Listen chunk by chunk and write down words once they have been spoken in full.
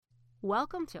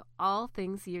Welcome to All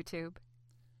Things YouTube.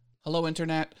 Hello,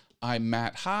 Internet. I'm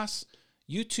Matt Haas.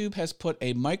 YouTube has put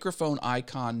a microphone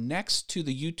icon next to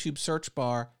the YouTube search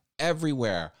bar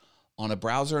everywhere, on a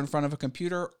browser in front of a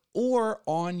computer or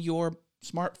on your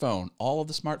smartphone, all of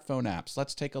the smartphone apps.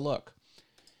 Let's take a look.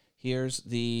 Here's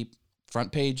the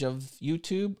front page of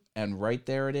YouTube, and right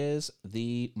there it is,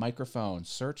 the microphone.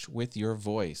 Search with your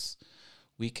voice.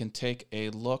 We can take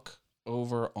a look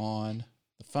over on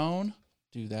the phone.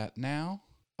 Do that now.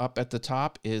 Up at the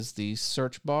top is the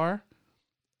search bar,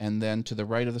 and then to the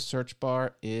right of the search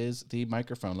bar is the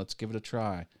microphone. Let's give it a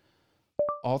try.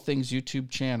 All Things YouTube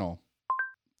channel.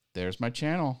 There's my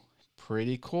channel.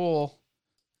 Pretty cool.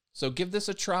 So give this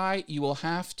a try. You will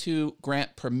have to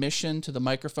grant permission to the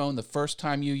microphone the first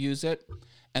time you use it,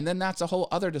 and then that's a whole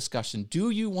other discussion. Do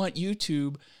you want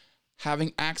YouTube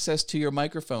having access to your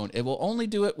microphone? It will only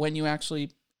do it when you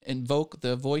actually invoke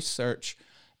the voice search.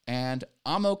 And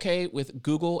I'm okay with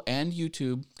Google and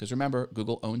YouTube, because remember,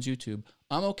 Google owns YouTube.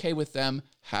 I'm okay with them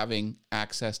having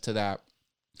access to that.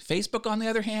 Facebook, on the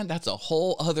other hand, that's a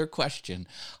whole other question.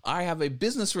 I have a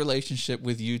business relationship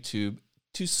with YouTube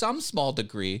to some small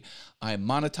degree. I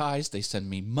monetize. They send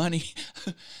me money.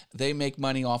 They make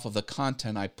money off of the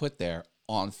content I put there.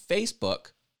 On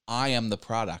Facebook, I am the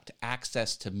product.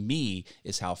 Access to me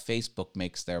is how Facebook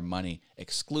makes their money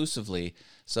exclusively.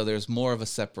 So there's more of a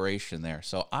separation there.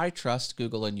 So I trust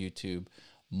Google and YouTube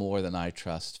more than I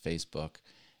trust Facebook.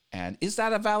 And is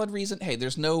that a valid reason? Hey,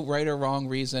 there's no right or wrong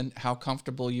reason. How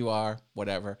comfortable you are,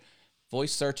 whatever.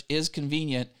 Voice search is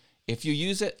convenient. If you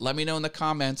use it, let me know in the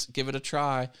comments. Give it a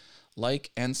try.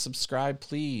 Like and subscribe,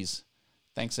 please.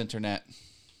 Thanks, Internet.